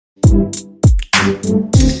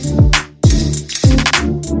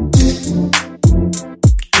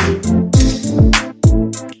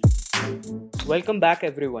Welcome back,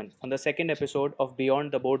 everyone, on the second episode of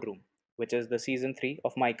Beyond the Boardroom, which is the season 3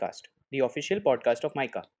 of MyCast, the official podcast of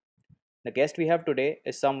MyCa. The guest we have today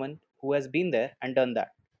is someone who has been there and done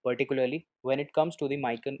that, particularly when it comes to the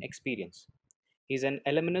Mycon experience. He's an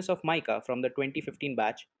alumnus of MyCa from the 2015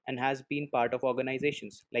 batch and has been part of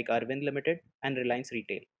organizations like Arvind Limited and Reliance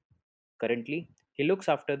Retail. Currently, he looks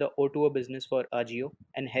after the O2O business for Agio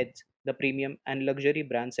and heads the premium and luxury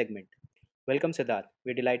brand segment. Welcome, Siddharth.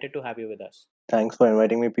 We're delighted to have you with us. Thanks for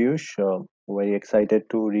inviting me, Piyush. Very excited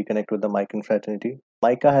to reconnect with the Mica fraternity.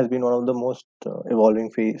 Mica has been one of the most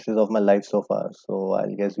evolving phases of my life so far. So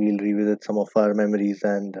I guess we'll revisit some of our memories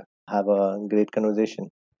and have a great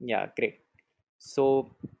conversation. Yeah, great. So,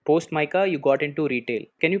 post Micah, you got into retail.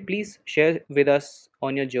 Can you please share with us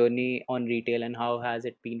on your journey on retail and how has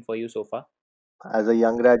it been for you so far? As a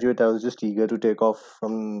young graduate, I was just eager to take off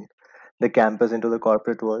from the campus into the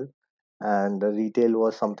corporate world, and retail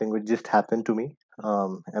was something which just happened to me.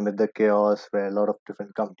 Amid the chaos, where a lot of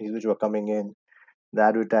different companies which were coming in, the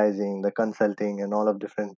advertising, the consulting, and all of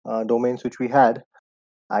different domains which we had.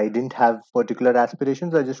 I didn't have particular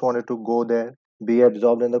aspirations. I just wanted to go there, be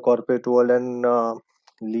absorbed in the corporate world, and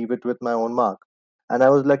leave it with my own mark. And I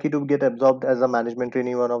was lucky to get absorbed as a management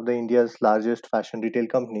trainee in one of the India's largest fashion retail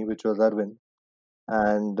company, which was Arvind.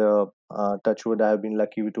 And Touchwood, I have been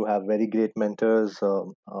lucky to have very great mentors,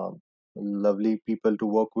 lovely people to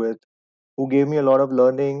work with, who gave me a lot of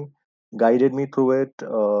learning, guided me through it.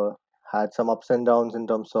 Had some ups and downs in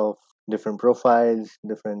terms of different profiles,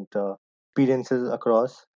 different experiences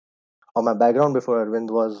across. My background before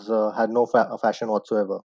Arvind was had no fashion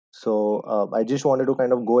whatsoever. So I just wanted to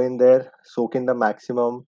kind of go in there, soak in the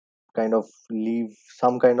maximum, kind of leave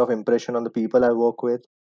some kind of impression on the people I work with.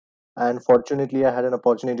 And fortunately, I had an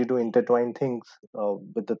opportunity to intertwine things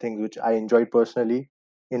with the things which I enjoyed personally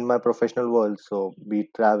in my professional world. So be it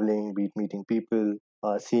traveling, be it meeting people,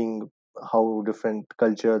 seeing how different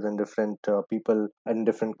cultures and different people in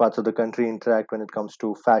different parts of the country interact when it comes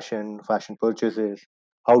to fashion, fashion purchases,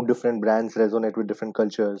 how different brands resonate with different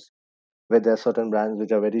cultures, where there are certain brands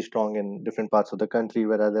which are very strong in different parts of the country,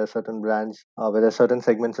 whereas there are certain brands, where there are certain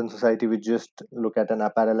segments in society which just look at an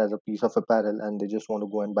apparel as a piece of apparel and they just want to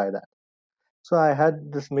go and buy that. So I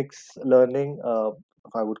had this mixed learning.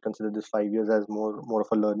 I would consider this 5 years as more of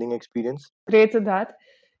a learning experience. Great, Siddharth.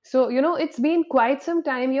 So, it's been quite some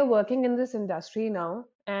time you're working in this industry now,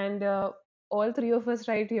 and all three of us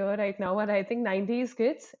right here, right now, are I think 90s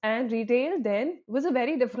kids, and retail then was a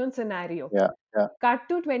very different scenario. Yeah, yeah. Cut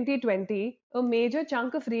to 2020, a major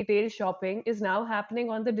chunk of retail shopping is now happening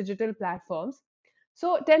on the digital platforms.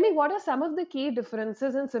 So, tell me, what are some of the key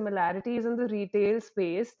differences and similarities in the retail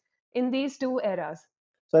space in these two eras?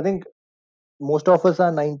 So I think most of us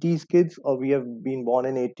are 90s kids, or we have been born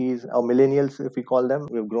in 80s, or millennials if we call them.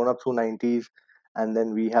 We've grown up through 90s, and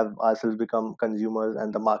then we have ourselves become consumers,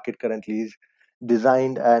 and the market currently is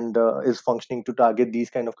designed and is functioning to target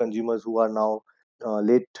these kind of consumers who are now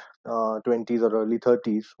late 20s or early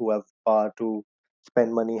 30s, who have power to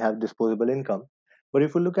spend money, have disposable income. But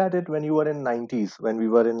if you look at it, when you were in 90s, when we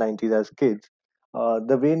were in 90s as kids,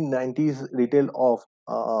 the way 90s retail of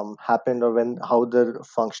happened, or when how the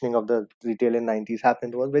functioning of the retail in 90s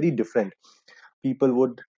happened, was very different. People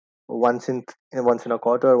would once in a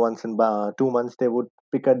quarter, once in 2 months, they would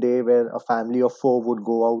pick a day where a family of four would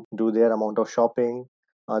go out, do their amount of shopping.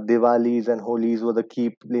 Diwalis and Holis were the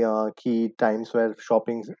key times where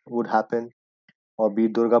shopping would happen, or be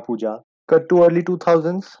it Durga Puja. Cut to early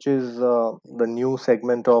 2000s, which is the new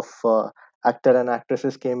segment of actor and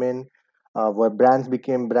actresses came in, where brands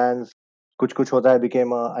became brands. Kuch Kuch Hota Hai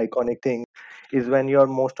became a iconic thing. Is when your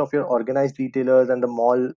most of your organized retailers and the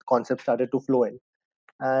mall concept started to flow in.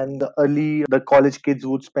 And early the college kids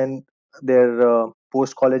would spend their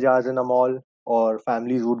post college hours in a mall, or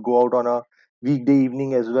families would go out on a weekday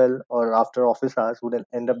evening as well, or after office hours would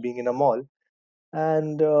end up being in a mall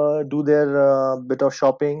and do their bit of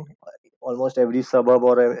shopping. Almost every suburb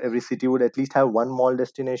or every city would at least have one mall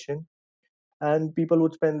destination, and people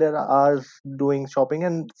would spend their hours doing shopping.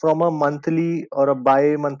 And from a monthly or a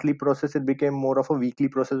bi-monthly process, it became more of a weekly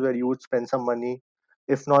process where you would spend some money,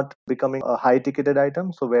 if not becoming a high ticketed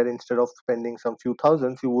item. So where instead of spending some few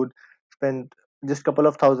thousands, you would spend just couple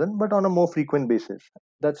of thousand, but on a more frequent basis.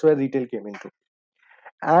 That's where retail came into.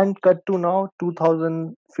 And cut to now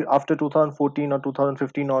 2000, after 2014 or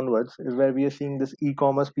 2015 onwards, is where we are seeing this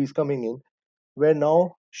e-commerce piece coming in, where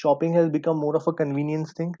now shopping has become more of a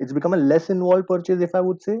convenience thing. It's become a less involved purchase, if I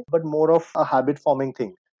would say, but more of a habit forming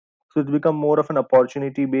thing. So it's become more of an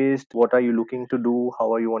opportunity based. What are you looking to do?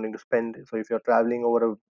 How are you wanting to spend? So if you're traveling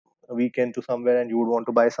over a weekend to somewhere and you would want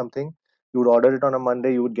to buy something, you would order it on a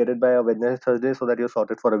Monday, you would get it by a Wednesday, Thursday, so that you're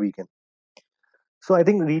sorted for a weekend. So I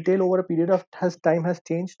think retail over a period of has time has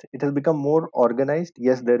changed. It has become more organized.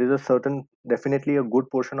 Yes, there is a certain, definitely a good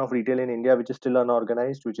portion of retail in India which is still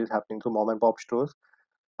unorganized, which is happening through mom and pop stores.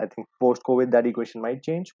 I think post COVID that equation might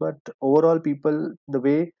change, but overall, people, the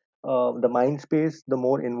way, the mind space, the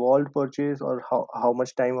more involved purchase, or how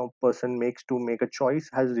much time a person makes to make a choice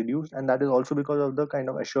has reduced, and that is also because of the kind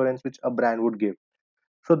of assurance which a brand would give.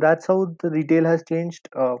 So that's how the retail has changed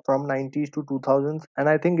from 90s to 2000s, and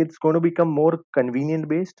I think it's going to become more convenient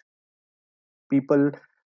based. People,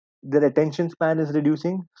 their attention span is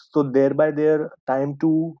reducing, so thereby their time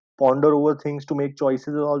to ponder over things to make choices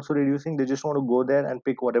is also reducing. They just want to go there and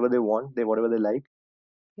pick whatever they want, they whatever they like.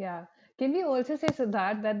 Yeah. Can we also say,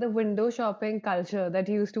 Siddharth, that the window shopping culture that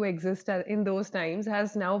used to exist in those times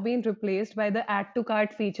has now been replaced by the add to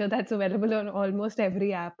cart feature that's available on almost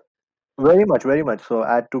every app? Very much, very much. So,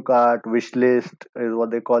 add to cart, wish list is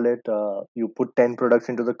what they call it. You put 10 products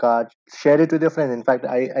into the cart, share it with your friend. In fact,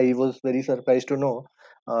 I was very surprised to know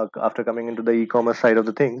after coming into the e commerce side of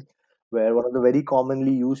the things, where one of the very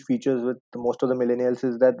commonly used features with most of the millennials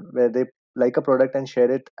is that where they like a product and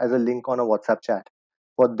share it as a link on a WhatsApp chat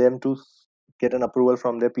for them to get an approval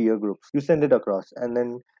from their peer groups. You send it across, and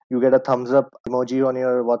then you get a thumbs up emoji on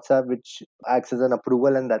your WhatsApp, which acts as an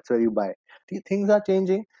approval, and that's where you buy. Things are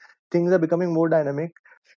changing, things are becoming more dynamic.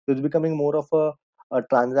 So it's becoming more of a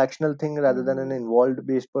transactional thing rather than an Hmm. involved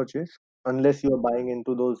based purchase, unless you're buying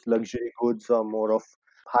into those luxury goods or more of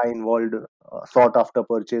high involved sought after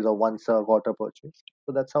purchase or once a quarter purchase.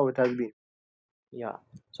 So that's how it has been. Yeah,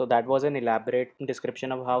 so that was an elaborate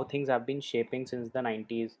description of how things have been shaping since the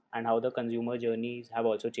 90s and how the consumer journeys have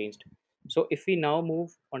also changed. So, if we now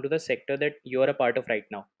move onto the sector that you're a part of right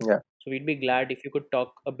now, Yeah. so we'd be glad if you could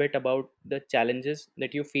talk a bit about the challenges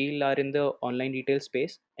that you feel are in the online retail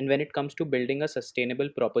space and when it comes to building a sustainable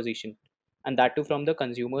proposition, and that too from the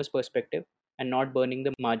consumer's perspective and not burning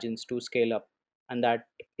the margins to scale up. And that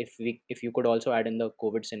if you could also add in the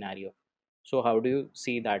COVID scenario. So, how do you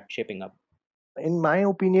see that shaping up? In my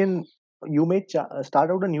opinion, you may start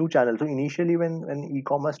out a new channel. So initially, when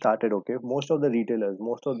e-commerce started, okay, most of the retailers,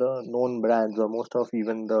 most of the known brands, or most of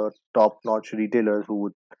even the top-notch retailers who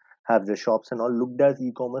would have their shops and all looked at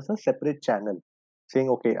e-commerce a separate channel, saying,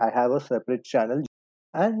 okay, I have a separate channel,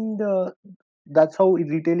 and that's how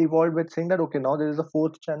retail evolved with saying that, okay, now there is a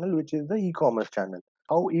fourth channel, which is the e-commerce channel.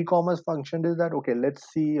 How e-commerce functioned is that, okay,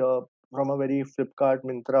 let's see, from a very Flipkart,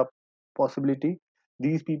 Mintra possibility,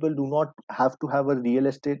 these people do not have to have a real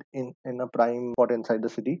estate in a prime spot inside the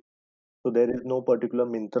city. So there is no particular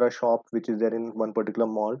Mintra shop which is there in one particular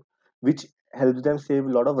mall, which helps them save a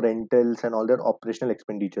lot of rentals and all their operational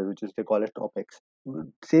expenditure, which is they call it OPEX.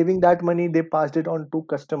 Saving that money, they passed it on to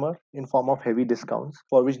customer in form of heavy discounts,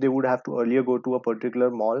 for which they would have to earlier go to a particular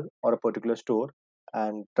mall or a particular store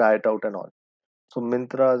and try it out and all. So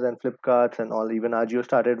Mintras and Flipkarts and all, even Ajio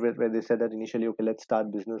started with where they said that initially, okay, let's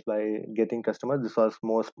start business by getting customers. This was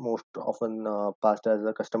most often passed as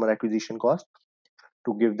a customer acquisition cost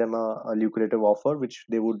to give them a lucrative offer, which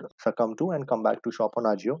they would succumb to and come back to shop on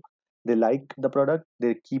Ajio. They like the product,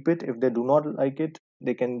 they keep it. If they do not like it,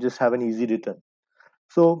 they can just have an easy return.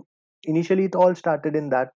 So initially, it all started in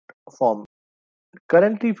that form.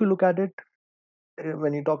 Currently, if you look at it,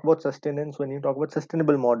 when you talk about sustenance, when you talk about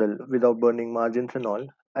sustainable model without burning margins and all,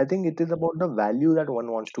 I think it is about the value that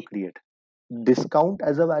one wants to create. Discount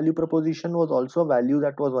as a value proposition was also a value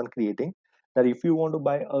that was one creating. That if you want to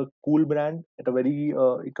buy a cool brand at a very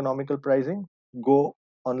economical pricing, go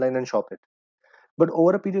online and shop it. But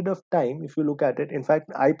over a period of time, if you look at it, in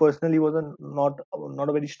fact, I personally was not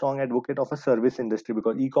a very strong advocate of a service industry,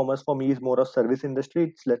 because e-commerce for me is more of service industry.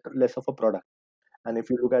 It's less of a product. And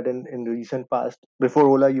if you look at in the recent past, before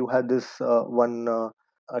Ola, you had this one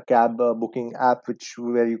a cab booking app, which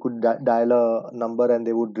where you could dial a number and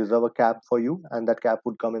they would reserve a cab for you, and that cab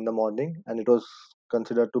would come in the morning, and it was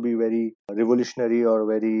considered to be very revolutionary or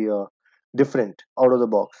very different out of the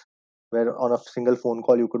box, where on a single phone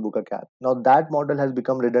call you could book a cab. Now that model has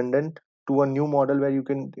become redundant to a new model where you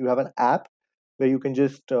have an app where you can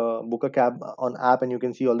just book a cab on app and you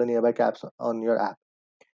can see all the nearby cabs on your app.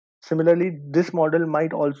 Similarly, this model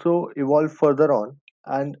might also evolve further on,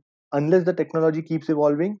 and unless the technology keeps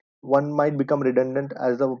evolving, one might become redundant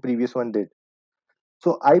as the previous one did.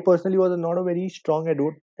 So, I personally was not a very strong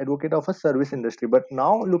advocate of a service industry, but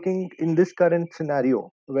now looking in this current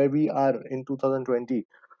scenario where we are in 2020,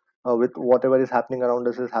 with whatever is happening around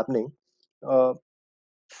us is happening, uh,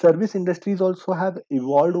 Service industries also have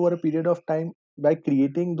evolved over a period of time by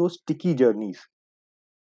creating those sticky journeys.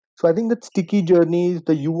 So I think that sticky journeys,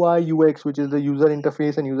 the UI UX, which is the user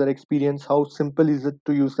interface and user experience, how simple is it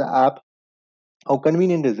to use the app, how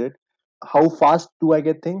convenient is it, how fast do I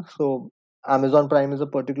get things. So Amazon Prime is a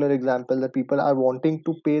particular example that people are wanting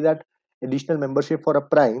to pay that additional membership for a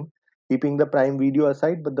Prime, keeping the Prime Video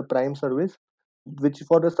aside, but the Prime service, which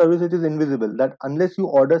for the service it is invisible, that unless you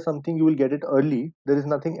order something you will get it early, there is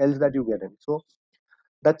nothing else that you get in. So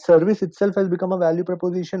that service itself has become a value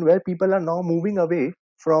proposition where people are now moving away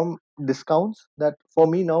from discounts. That for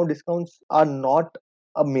me now discounts are not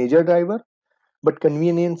a major driver, but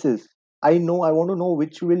convenience is. I know I want to know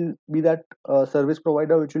which will be that service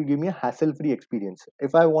provider which will give me a hassle free experience.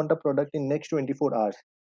 If I want a product in next 24 hours,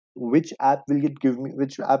 which app will it give me,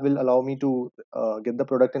 which app will allow me to get the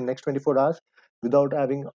product in next 24 hours without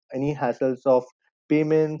having any hassles of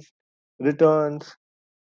payments, returns,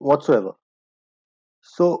 whatsoever.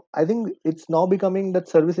 So I think it's now becoming that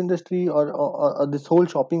service industry, or this whole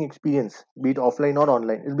shopping experience, be it offline or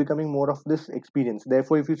online, is becoming more of this experience.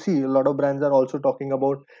 Therefore, if you see, a lot of brands are also talking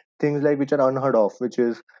about things like which are unheard of, which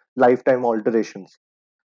is lifetime alterations.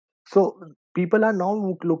 So people are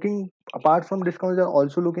now looking, apart from discounts, they're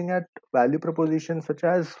also looking at value propositions such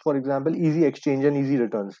as, for example, easy exchange and easy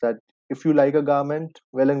returns. That if you like a garment,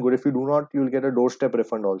 well and good. If you do not, you'll get a doorstep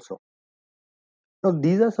refund also. Now,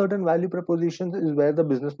 these are certain value propositions is where the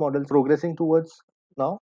business model progressing towards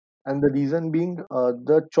now. And the reason being,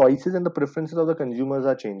 the choices and the preferences of the consumers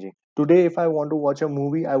are changing. Today, if I want to watch a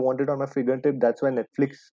movie, I want it on my fingertip. That's why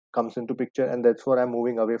Netflix comes into picture, and that's where I'm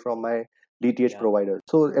moving away from my DTH Yeah. providers.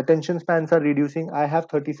 So attention spans are reducing. I have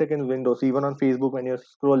 30 seconds windows. Even on Facebook, when you're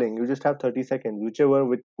scrolling, you just have 30 seconds.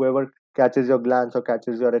 Whoever catches your glance or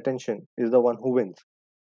catches your attention is the one who wins.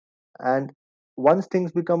 And once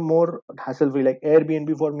things become more hassle free, like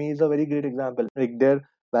Airbnb for me is a very great example. Like their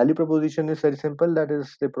value proposition is very simple. That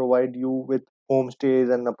is, they provide you with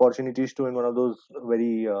homestays and opportunities to in one of those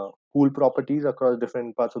very cool properties across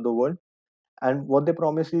different parts of the world. And what they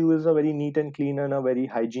promise you is a very neat and clean and a very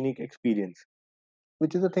hygienic experience,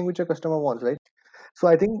 which is the thing which a customer wants, right? So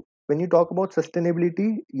I think when you talk about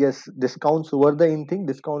sustainability, yes, discounts were the in thing.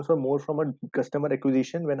 Discounts were more from a customer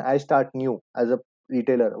acquisition. When I start new as a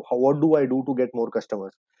retailer, what do I do to get more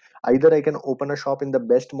customers? Either I can open a shop in the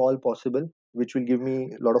best mall possible, which will give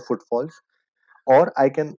me a lot of footfalls, or I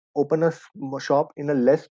can open a shop in a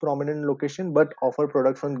less prominent location but offer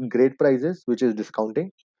products on great prices, which is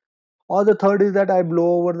discounting. Or the third is that I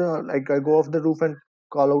blow over the, like I go off the roof and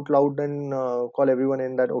call out loud and call everyone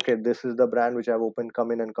in that, okay, this is the brand which I've opened.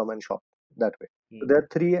 Come in and come and shop that way. So Hmm. there are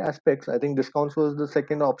three aspects. I think discounts was the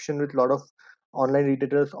second option which a lot of online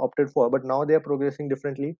retailers opted for, but now they are progressing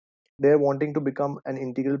differently. They're wanting to become an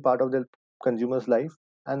integral part of their consumer's life,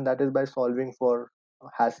 and that is by solving for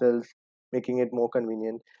hassles, making it more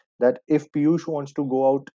convenient. That if Piyush wants to go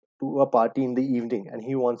out to a party in the evening and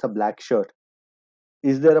he wants a black shirt,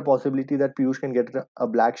 is there a possibility that Piyush can get a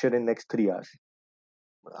black shirt in next 3 hours?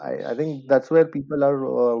 I think that's where people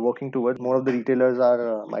are working towards. Yeah. More of the retailers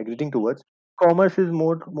are migrating towards. Commerce is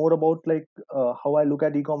more about like how I look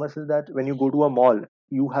at e-commerce is that when you go to a mall,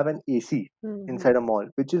 you have an AC inside Hmm. a mall,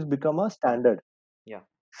 which has become a standard. Yeah.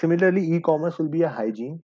 Similarly, e-commerce will be a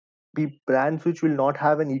hygiene. Brands which will not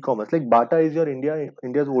have an e-commerce, like Bata is your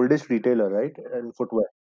India's oldest retailer, right, in footwear.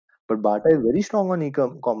 But Bata is very strong on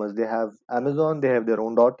e-commerce. They have Amazon, they have their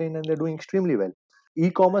own .in, and they're doing extremely well.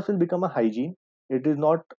 E-commerce will become a hygiene. It is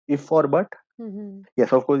not if or but. Hmm.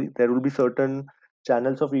 Yes, of course, there will be certain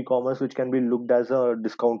channels of e-commerce which can be looked as a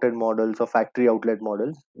discounted models or factory outlet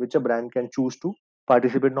models, which a brand can choose to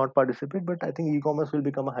participate, not participate. But I think e-commerce will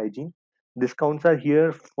become a hygiene. Discounts are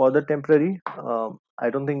here for the temporary. I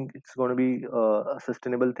don't think it's going to be a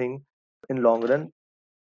sustainable thing in long run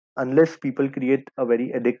unless people create a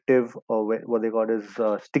very addictive or what they call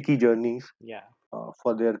as sticky journeys Yeah.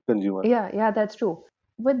 for their consumers. Yeah, that's true.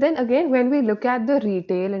 But then again, when we look at the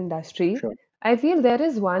retail industry, Sure. I feel there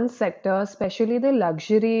is one sector, especially the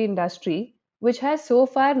luxury industry, which has so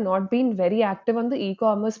far not been very active on the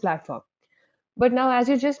e-commerce platform. But now, as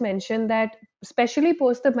you just mentioned, that especially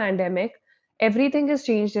post the pandemic, everything has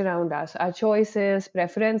changed around us, our choices,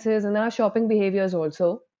 preferences, and our shopping behaviors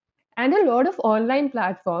also. And a lot of online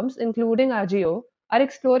platforms, including Agio, are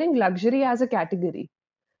exploring luxury as a category.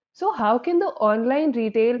 So, how can the online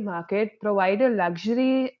retail market provide a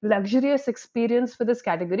luxurious experience for this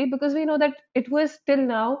category? Because we know that it was till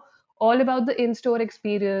now all about the in-store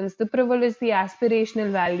experience, the privilege, the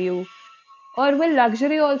aspirational value, or will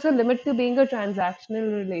luxury also limit to being a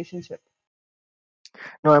transactional relationship?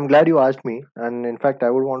 No, I'm glad you asked me, and in fact, I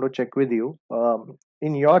would want to check with you.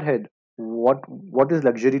 in your head, what is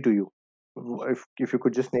luxury to you? If you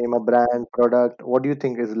could just name a brand, product, what do you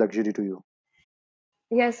think is luxury to you?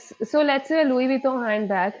 Yes, so let's say a Louis Vuitton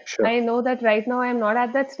handbag. Sure. I know that right now I'm not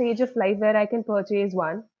at that stage of life where I can purchase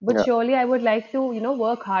one, but Yeah. surely I would like to,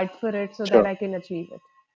 work hard for it so that Sure. I can achieve it.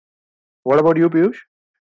 What about you, Piyush?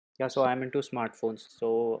 Yeah, so I'm into smartphones.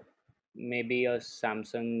 So maybe a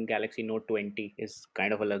Samsung Galaxy Note 20 is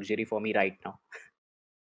kind of a luxury for me right now.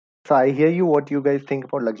 So I hear you what you guys think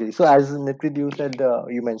about luxury. So as Nitwid, you said,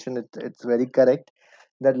 you mentioned it, it's very correct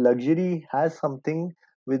that luxury has something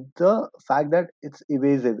with the fact that it's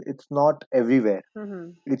evasive. It's not everywhere.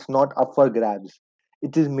 Mm-hmm. It's not up for grabs.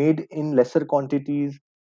 It is made in lesser quantities.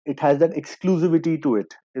 It has that exclusivity to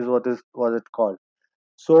it, is what it called.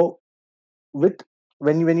 So with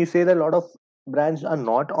when you say that a lot of brands are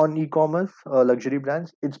not on e-commerce, luxury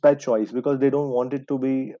brands, it's by choice because they don't want it to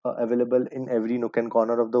be available in every nook and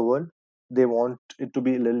corner of the world. They want it to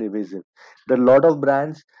be a little evasive. There are a lot of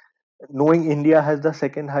brands, knowing India has the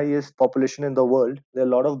second highest population in the world. There are a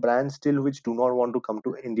lot of brands still which do not want to come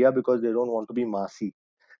to India because they don't want to be massy.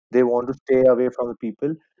 They want to stay away from the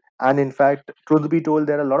people. And in fact, truth be told,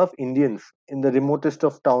 there are a lot of Indians in the remotest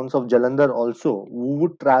of towns of Jalandhar also who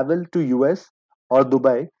would travel to US or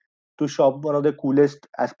Dubai to shop one of the coolest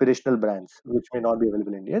aspirational brands, which may not be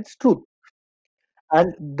available in India. It's true.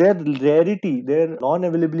 And their rarity, their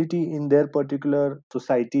non-availability in their particular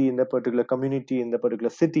society, in their particular community, in their particular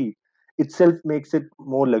city itself makes it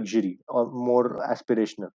more luxury or more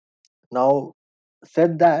aspirational. Now,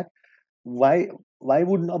 said that, why why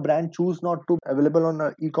would a brand choose not to available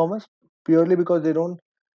on e-commerce? Purely because they don't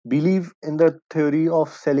believe in the theory of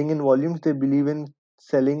selling in volumes. They believe in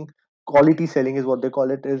selling, quality selling is what they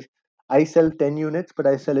call it. Is I sell 10 units, but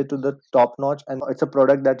I sell it to the top notch, and it's a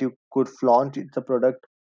product that you could flaunt. It's a product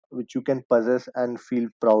which you can possess and feel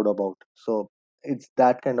proud about. So it's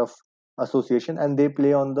that kind of association, and they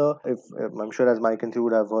play on the, if I'm sure as Mike and you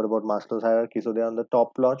would have heard about Maslow's hierarchy, so they're on the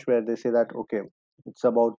top notch where they say that okay, it's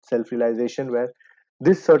about self realization, where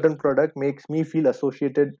this certain product makes me feel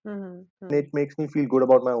associated and Mm-hmm. it makes me feel good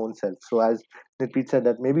about my own self. So as Nitpreet said,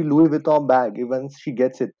 that maybe Louis Vuitton bag, if once she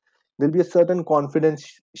gets it, there'll be a certain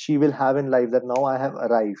confidence she will have in life that now I have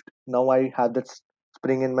arrived. Now I have that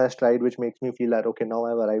spring in my stride, which makes me feel that okay, now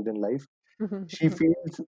I've arrived in life. She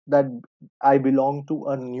feels that I belong to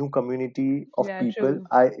a new community of Yeah, people. true.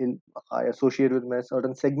 I associate with a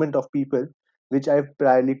certain segment of people, which I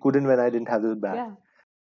priorly couldn't when I didn't have this bag. Yeah.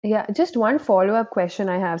 Yeah, just one follow-up question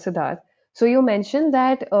I have, Siddharth. So you mentioned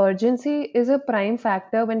that urgency is a prime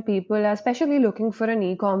factor when people are especially looking for an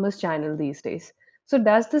e-commerce channel these days. So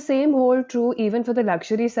does the same hold true even for the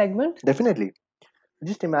luxury segment? Definitely.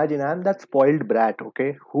 Just imagine I'm that spoiled brat,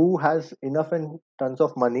 okay, who has enough and tons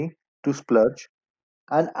of money to splurge.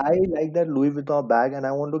 And I like that Louis Vuitton bag and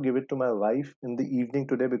I want to give it to my wife in the evening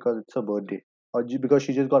today because it's her birthday or because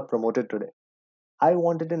she just got promoted today. I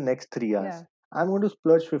want it in next 3 hours. Yeah. I'm going to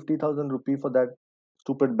splurge 50,000 rupee for that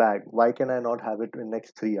stupid bag. Why can I not have it in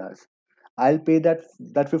next 3 hours? I'll pay that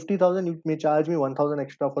 50,000. You may charge me 1,000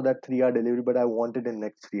 extra for that 3 hour delivery, but I want it in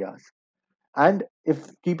next 3 hours. And if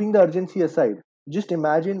keeping the urgency aside, just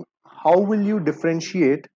imagine how will you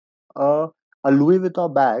differentiate uh, a Louis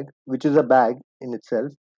Vuitton bag, which is a bag in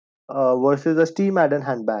itself, versus a Steam Madden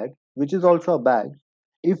handbag, which is also a bag,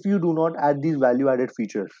 if you do not add these value added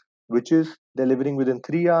features, which is delivering within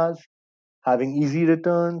 3 hours, having easy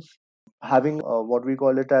returns, having what we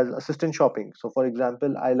call it as assistant shopping. So, for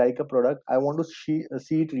example, I like a product, I want to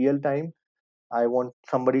see it real time. I want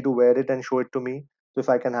somebody to wear it and show it to me. So, if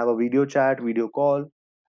I can have a video chat, video call,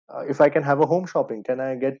 if I can have a home shopping, can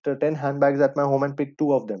I get 10 handbags at my home and pick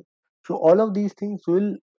two of them? So all of these things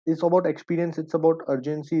will it's about experience, it's about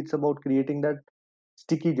urgency, it's about creating that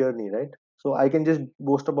sticky journey, right? So I can just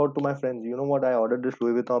boast about to my friends, you know what, I ordered this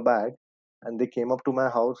Louis Vuitton bag and they came up to my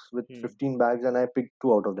house with Hmm. 15 bags and I picked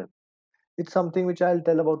two out of them. It's something which I'll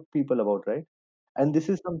tell about people about, right? And this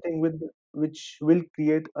is something with which will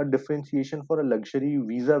create a differentiation for a luxury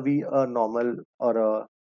vis-a-vis a normal or a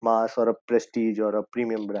mass or a prestige or a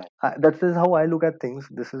premium brand. That is how I look at things.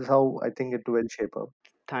 This is how I think it will shape up.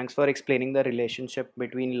 Thanks for explaining the relationship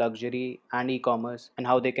between luxury and e-commerce and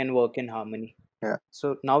how they can work in harmony. Yeah.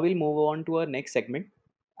 So now we'll move on to our next segment,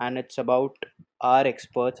 and it's about our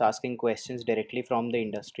experts asking questions directly from the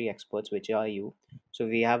industry experts, which are you. So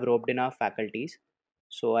we have roped in our faculties.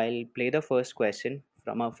 So I'll play the first question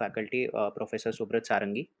from our faculty, Professor Subrat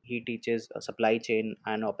Sarangi. He teaches supply chain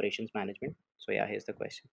and operations management. So yeah, here's the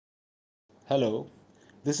question. Hello,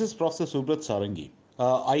 this is Professor Subrat Sarangi.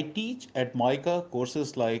 I teach at MICA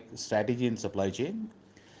courses like Strategy in Supply Chain.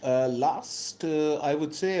 Last, I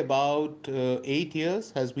would say about 8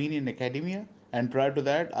 years has been in academia, and prior to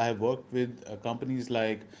that, I have worked with companies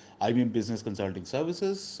like IBM Business Consulting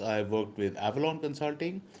Services. I have worked with Avalon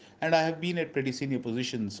Consulting, and I have been at pretty senior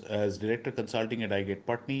positions as director consulting at iGet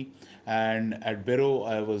Putney, and at Bureau,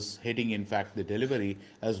 I was heading, in fact, the delivery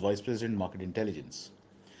as vice president market intelligence.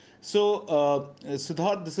 So,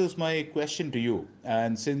 Siddharth, this is my question to you.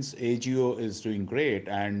 And since AGO is doing great,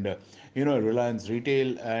 and Reliance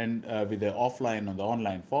Retail and with the offline and the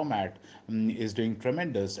online format is doing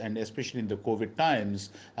tremendous, and especially in the COVID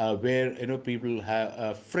times, where people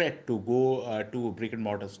have fret to go to brick and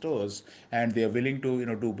mortar stores, and they are willing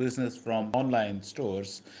to do business from online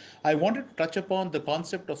stores. I wanted to touch upon the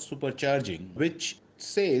concept of supercharging, which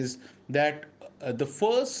says that the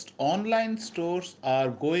first online stores are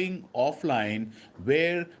going offline,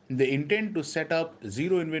 where they intend to set up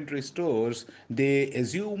zero inventory stores. They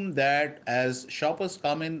assume that as shoppers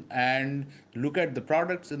come in and look at the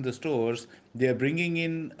products in the stores, they are bringing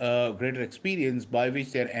in a greater experience by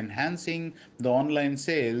which they are enhancing the online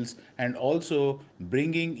sales, and also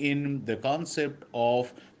bringing in the concept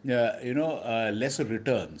of lesser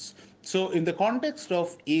returns. So, in the context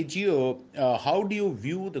of AGO, how do you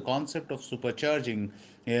view the concept of supercharging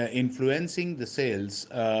influencing the sales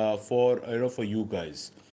for you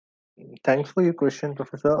guys? Thanks for your question,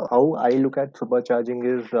 Professor. How I look at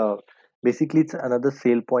supercharging is basically it's another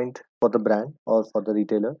sale point for the brand or for the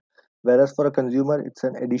retailer, whereas for a consumer, it's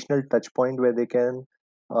an additional touch point where they can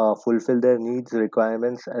fulfill their needs,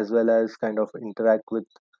 requirements, as well as kind of interact with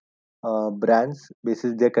brands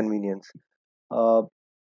basis their convenience. Uh,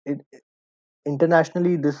 it,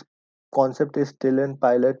 Internationally, this concept is still in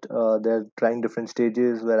pilot. They're trying different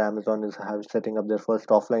stages where Amazon is setting up their first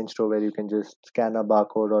offline store where you can just scan a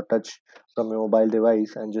barcode or touch from your mobile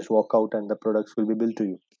device and just walk out and the products will be billed to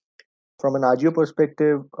you. From an Agio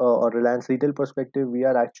perspective or Reliance Retail perspective, we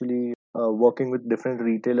are actually working with different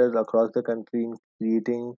retailers across the country in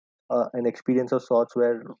creating an experience of sorts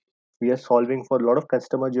where we are solving for a lot of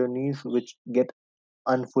customer journeys which get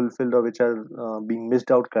unfulfilled or which are being missed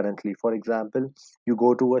out currently. For example, you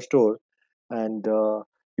go to a store and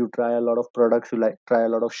you try a lot of products, you like try a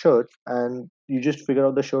lot of shirts, and you just figure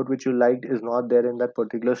out the shirt which you liked is not there in that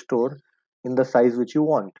particular store in the size which you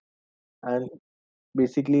want. And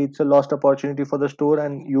basically, it's a lost opportunity for the store,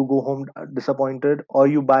 and you go home disappointed, or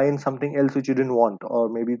you buy in something else which you didn't want, or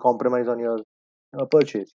maybe compromise on your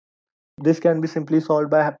purchase. This can be simply solved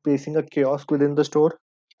by placing a kiosk within the store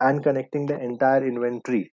and connecting the entire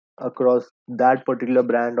inventory across that particular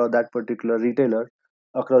brand or that particular retailer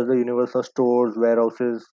across the universe of stores,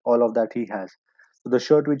 warehouses, all of that he has. So the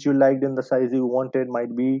shirt which you liked in the size you wanted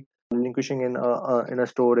might be relinquishing in a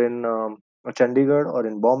store in Chandigarh or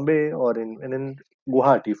in Bombay or in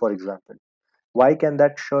Guwahati, for example. Why can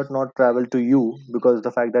that shirt not travel to you? Because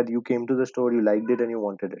the fact that you came to the store, you liked it and you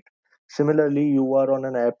wanted it. Similarly, you are on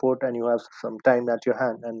an airport and you have some time at your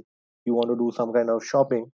hand and you want to do some kind of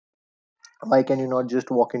shopping. Why can you not just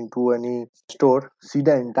walk into any store, see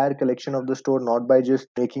the entire collection of the store, not by just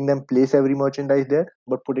making them place every merchandise there,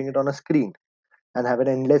 but putting it on a screen and have an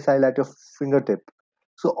endless aisle at your fingertip?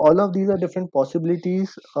 So all of these are different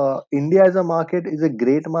possibilities. India as a market is a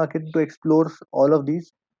great market to explore all of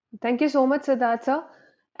these. Thank you so much, Siddharth sir.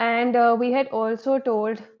 And we had also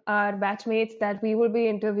told our batchmates that we will be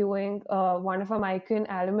interviewing one of our Mican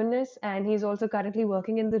alumnus, and he's also currently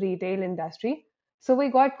working in the retail industry. So we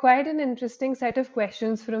got quite an interesting set of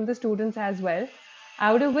questions from the students as well,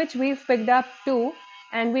 out of which we've picked up two,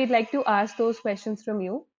 and we'd like to ask those questions from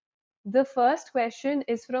you. The first question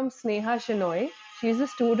is from Sneha Shenoy. She's a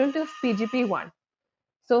student of PGP1.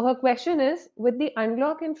 So her question is, with the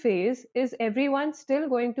unlock in phase, is everyone still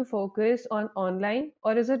going to focus on online,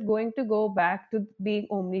 or is it going to go back to being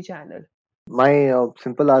omni-channel? My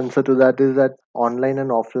simple answer to that is that online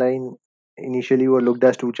and offline initially were looked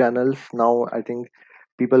as two channels. Now I think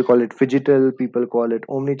people call it phygital, people call it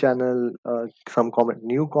omni-channel, some call it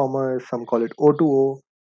new commerce, some call it O2O.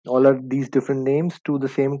 All of these different names to the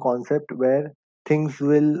same concept where things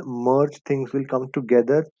will merge, things will come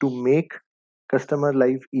together to make customer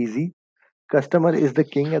life easy. Customer is the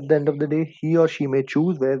king at the end of the day. He or she may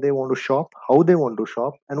choose where they want to shop, how they want to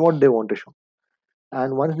shop, and what they want to shop.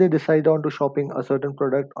 And once they decide on to shopping a certain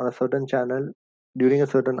product on a certain channel during a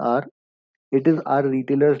certain hour, it is our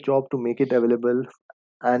retailer's job to make it available.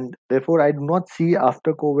 And therefore, I do not see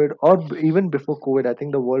after COVID or even before COVID, I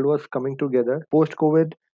think the world was coming together. Post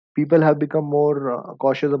COVID, people have become more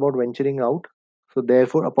cautious about venturing out. So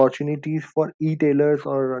therefore, opportunities for e-tailers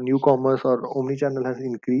or newcomers or omni-channel has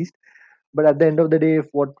increased. But at the end of the day, if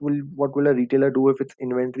what will a retailer do if its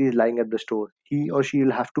inventory is lying at the store? He or she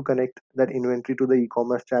will have to connect that inventory to the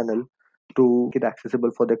e-commerce channel to make it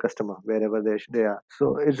accessible for their customer wherever they are.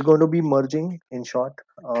 So it's going to be merging. In short,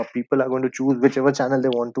 people are going to choose whichever channel they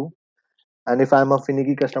want to. And if I'm a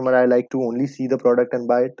finicky customer, I like to only see the product and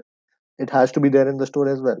buy it. It has to be there in the store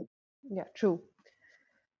as well. Yeah, true.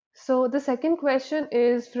 So the second question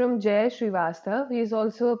is from Jay Srivastav. He is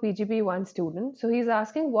also a PGP1 student. So he's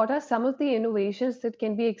asking, what are some of the innovations that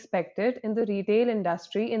can be expected in the retail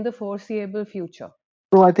industry in the foreseeable future?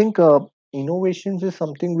 So I think innovations is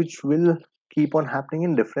something which will keep on happening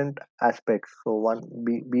in different aspects. So one,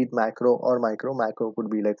 be it macro or micro. Macro could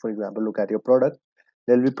be like, for example, look at your product.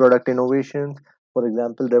 There'll be product innovations. For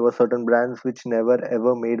example, there were certain brands which never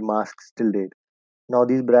ever made masks till date. Now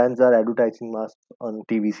these brands are advertising masks on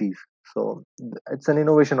TVCs. So it's an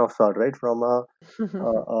innovation of sort, right? From a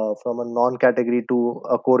non-category to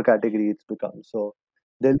a core category, it's become. So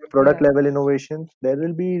there'll be product Yeah. level innovations. There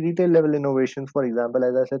will be retail level innovations. For example,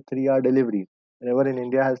 as I said, 3 hour delivery. Whenever in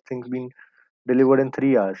India has things been delivered in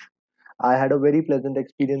 3 hours. I had a very pleasant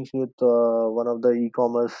experience with one of the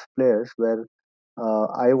e-commerce players where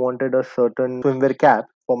I wanted a certain swimwear cap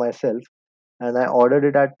for myself, and I ordered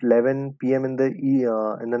it at 11 p.m. In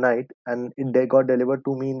the night, and it got delivered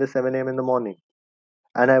to me in the 7 a.m. in the morning.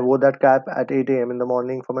 And I wore that cap at 8 a.m. in the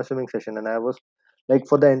morning for my swimming session, and I was like,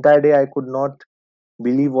 for the entire day, I could not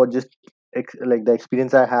believe what just like the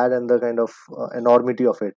experience I had and the kind of enormity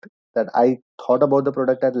of it, that I thought about the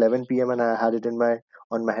product at 11 p.m. and I had it in my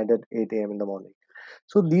on my head at 8 a.m. in the morning.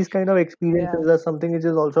 So these kind of Yeah. experiences are something which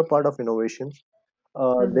is also part of innovation.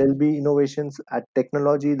 There'll be innovations at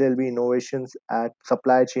technology. There'll be innovations at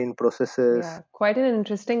supply chain processes. Yeah, quite an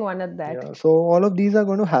interesting one at that. Yeah, so all of these are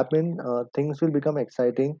going to happen. Things will become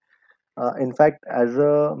exciting. In fact, as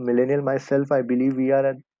a millennial myself, I believe we are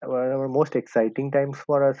at one of our most exciting times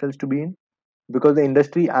for ourselves to be in, because the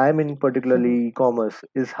industry I'm in, particularly e-commerce,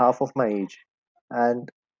 is half of my age, and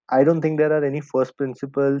I don't think there are any first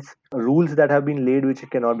principles rules that have been laid which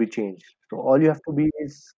cannot be changed. So all you have to be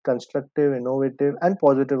is constructive, innovative, and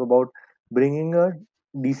positive about bringing a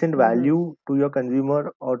decent Hmm. value to your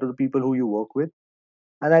consumer or to the people who you work with.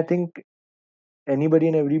 And I think anybody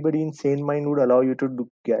and everybody in sane mind would allow you to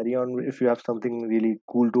carry on if you have something really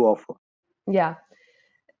cool to offer. Yeah.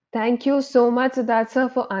 Thank you so much,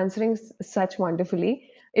 Siddharth, for answering such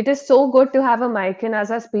wonderfully. It is so good to have a Maikin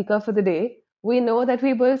as our speaker for the day. We know that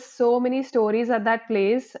we built so many stories at that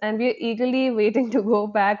place, and we are eagerly waiting to go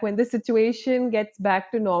back when the situation gets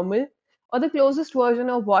back to normal, or the closest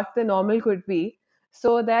version of what the normal could be,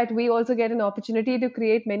 so that we also get an opportunity to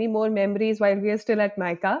create many more memories while we are still at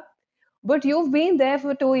Micah. But you've been there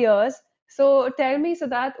for 2 years, so tell me,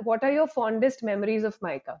 Siddharth, what are your fondest memories of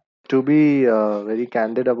Micah? To be very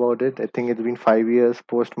candid about it, I think it's been 5 years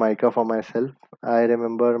post Micah for myself. I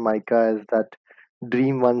remember Micah as that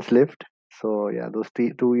dream once lived. So yeah, those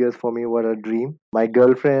 2 years for me were a dream. My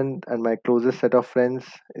girlfriend and my closest set of friends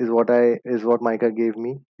is what Micah gave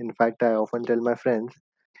me. In fact, I often tell my friends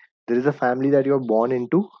there is a family that you're born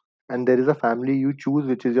into, and there is a family you choose,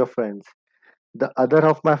 which is your friends. The other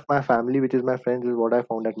half of my family, which is my friends, is what I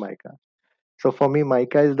found at Micah. So for me,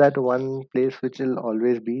 Micah is that one place which will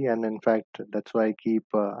always be, and in fact, that's why I keep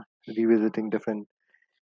revisiting different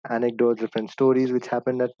anecdotes, different stories which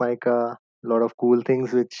happened at Micah. A lot of cool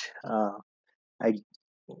things which I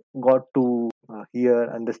got to hear,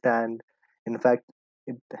 understand. In fact,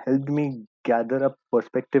 it helped me gather a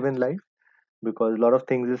perspective in life, because a lot of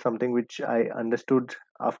things is something which I understood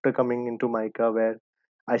after coming into Micah, where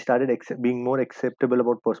I started being more acceptable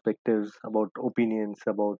about perspectives, about opinions,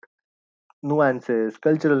 about nuances,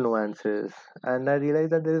 cultural nuances, and I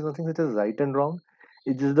realized that there is nothing which is right and wrong.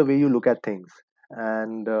 It's just the way you look at things,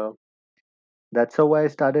 and that's how I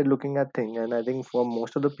started looking at things. And I think for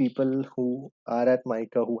most of the people who are at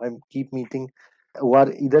Micah, who I keep meeting, who are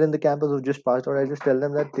either in the campus or just passed out, I just tell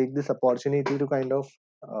them that take this opportunity to kind of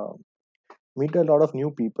uh, meet a lot of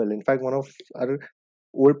new people. In fact, one of our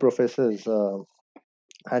old professors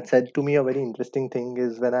had said to me a very interesting thing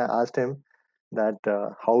is when I asked him that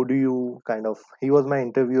how do you kind of, he was my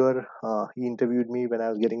interviewer, he interviewed me when I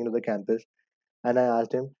was getting into the campus, and I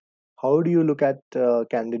asked him, how do you look at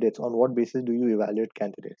candidates, on what basis do you evaluate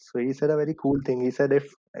candidates? So he said a very cool thing. He said,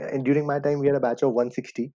 if and during my time we had a batch of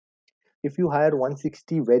 160, if you hire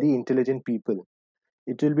 160 very intelligent people,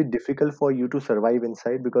 it will be difficult for you to survive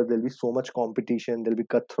inside, because there'll be so much competition, there'll be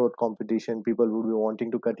cutthroat competition, people would be wanting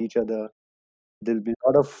to cut each other, there'll be a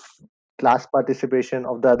lot of class participation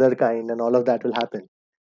of the other kind, and all of that will happen.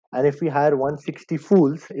 And if we hire 160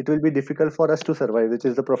 fools, it will be difficult for us to survive, which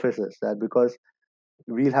is the professors, that because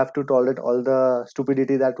we'll have to tolerate all the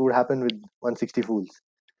stupidity that would happen with 160 fools.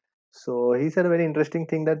 So he said a very interesting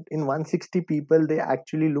thing that in 160 people, they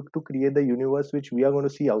actually look to create the universe which we are going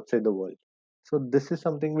to see outside the world. So this is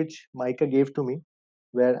something which Micah gave to me,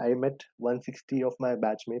 where I met 160 of my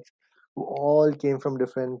batchmates who all came from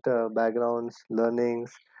different backgrounds,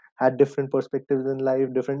 learnings, had different perspectives in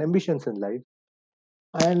life, different ambitions in life.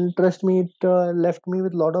 And trust me, it left me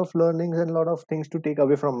with a lot of learnings and a lot of things to take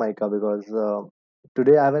away from Micah, because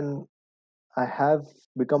today I have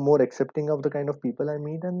become more accepting of the kind of people I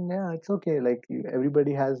meet, and yeah, it's okay. Like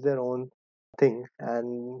everybody has their own thing,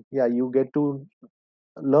 and yeah, you get to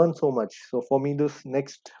learn so much. So for me, this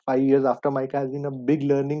next 5 years after Micah has been a big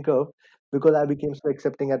learning curve, because I became so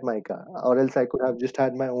accepting at Micah, or else I could have just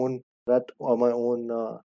had my own rut or my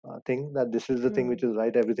own thing that this is the thing which Hmm. is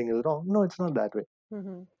right, everything is wrong. No, it's not that way.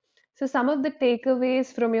 Hmm. So some of the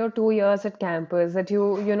takeaways from your 2 years at campus that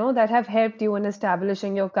that have helped you in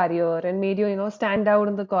establishing your career and made you, stand out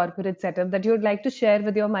in the corporate setup that you'd like to share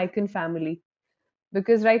with your Mican family.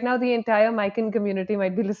 Because right now the entire Mican community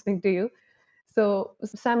might be listening to you. So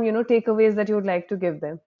some, takeaways that you would like to give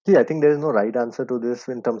them. See, I think there is no right answer to this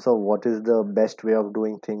in terms of what is the best way of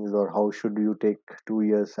doing things or how should you take 2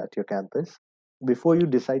 years at your campus. Before you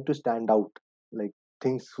decide to stand out, like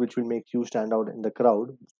things which will make you stand out in the crowd,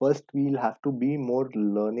 first we'll have to be more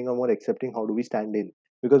learning or more accepting how do we stand in.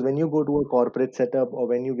 Because when you go to a corporate setup or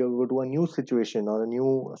when you go to a new situation or a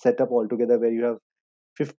new setup altogether where you have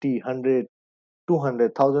 50, 100,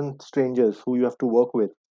 200,000 strangers who you have to work with,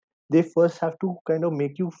 they first have to kind of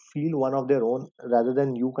make you feel one of their own rather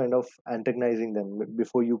than you kind of antagonizing them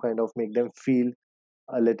before you kind of make them feel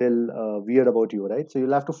a little weird about you, right? So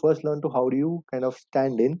you'll have to first learn to how do you kind of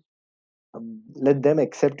stand in, let them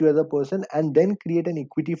accept you as a person, and then create an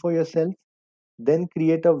equity for yourself, then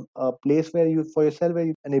create a place where you for yourself where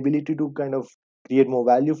you an ability to kind of create more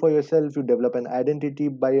value for yourself. You develop an identity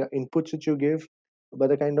by inputs that you give, by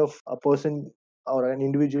the kind of a person or an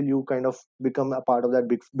individual you kind of become a part of that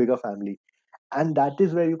bigger family, and that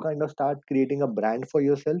is where you kind of start creating a brand for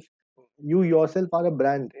yourself. You yourself are a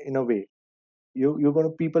brand in a way. You're going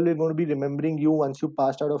to people are going to be remembering you once you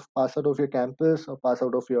pass out of your campus or pass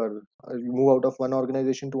out of your you move out of one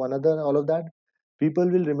organization to another, all of that. People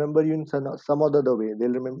will remember you in some other way. They'll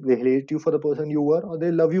remember, they hate you for the person you were, or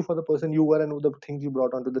they love you for the person you were and the things you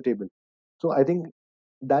brought onto the table. So I think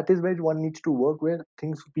that is where one needs to work, where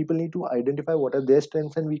things people need to identify what are their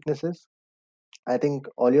strengths and weaknesses. I think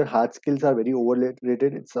all your hard skills are very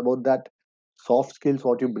overrated. It's about that soft skills,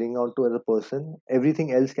 what you bring out to as a person.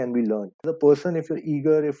 Everything else can be learned. As a person, if you're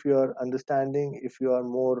eager, if you're understanding, if you are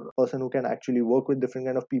more person who can actually work with different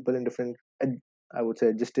kind of people in different, I would say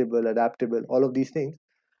adjustable, adaptable, all of these things.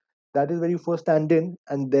 That is where you first stand in,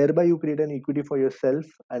 and thereby you create an equity for yourself,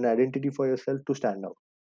 an identity for yourself to stand out.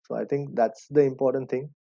 So I think that's the important thing.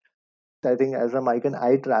 I think as a migrant,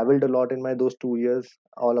 I traveled a lot in my those 2 years,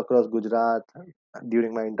 all across Gujarat,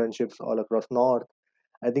 during my internships, all across North.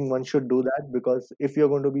 I think one should do that, because if you're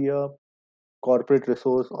going to be a corporate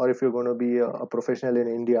resource or if you're going to be a professional in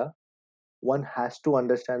India, one has to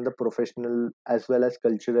understand the professional as well as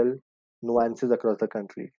cultural nuances across the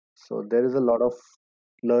country. So there is a lot of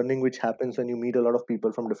learning which happens when you meet a lot of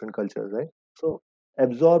people from different cultures, right? So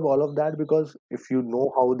absorb all of that, because if you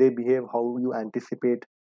know how they behave, how you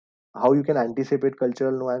can anticipate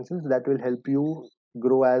cultural nuances, that will help you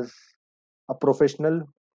grow as a professional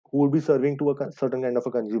who will be serving to a certain kind of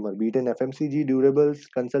a consumer, be it in FMCG, durables,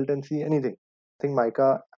 consultancy, anything. I think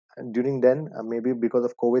Micah, during then, maybe because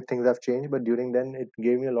of COVID, things have changed, but during then, it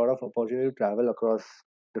gave me a lot of opportunity to travel across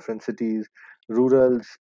different cities, rurals,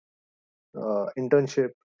 internship,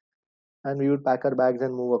 and we would pack our bags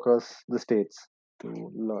and move across the states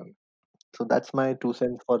to learn. So that's my 2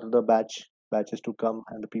 cents for the batches to come,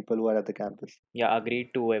 and the people who are at the campus. Yeah, agreed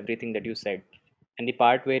to everything that you said. And the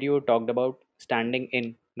part where you talked about standing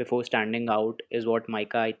in before standing out is what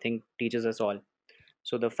Micah, I think, teaches us all.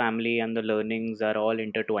 So the family and the learnings are all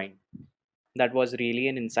intertwined. That was really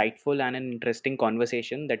an insightful and an interesting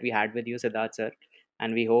conversation that we had with you, Siddharth sir.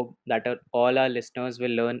 And we hope that all our listeners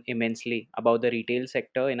will learn immensely about the retail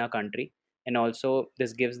sector in our country. And also,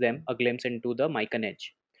 this gives them a glimpse into the Micah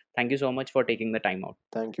edge. Thank you so much for taking the time out.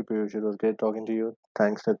 Thank you, Piyush. It was great talking to you.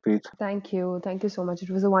 Thanks, Natpreet. Thank you. Thank you so much. It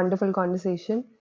was a wonderful conversation.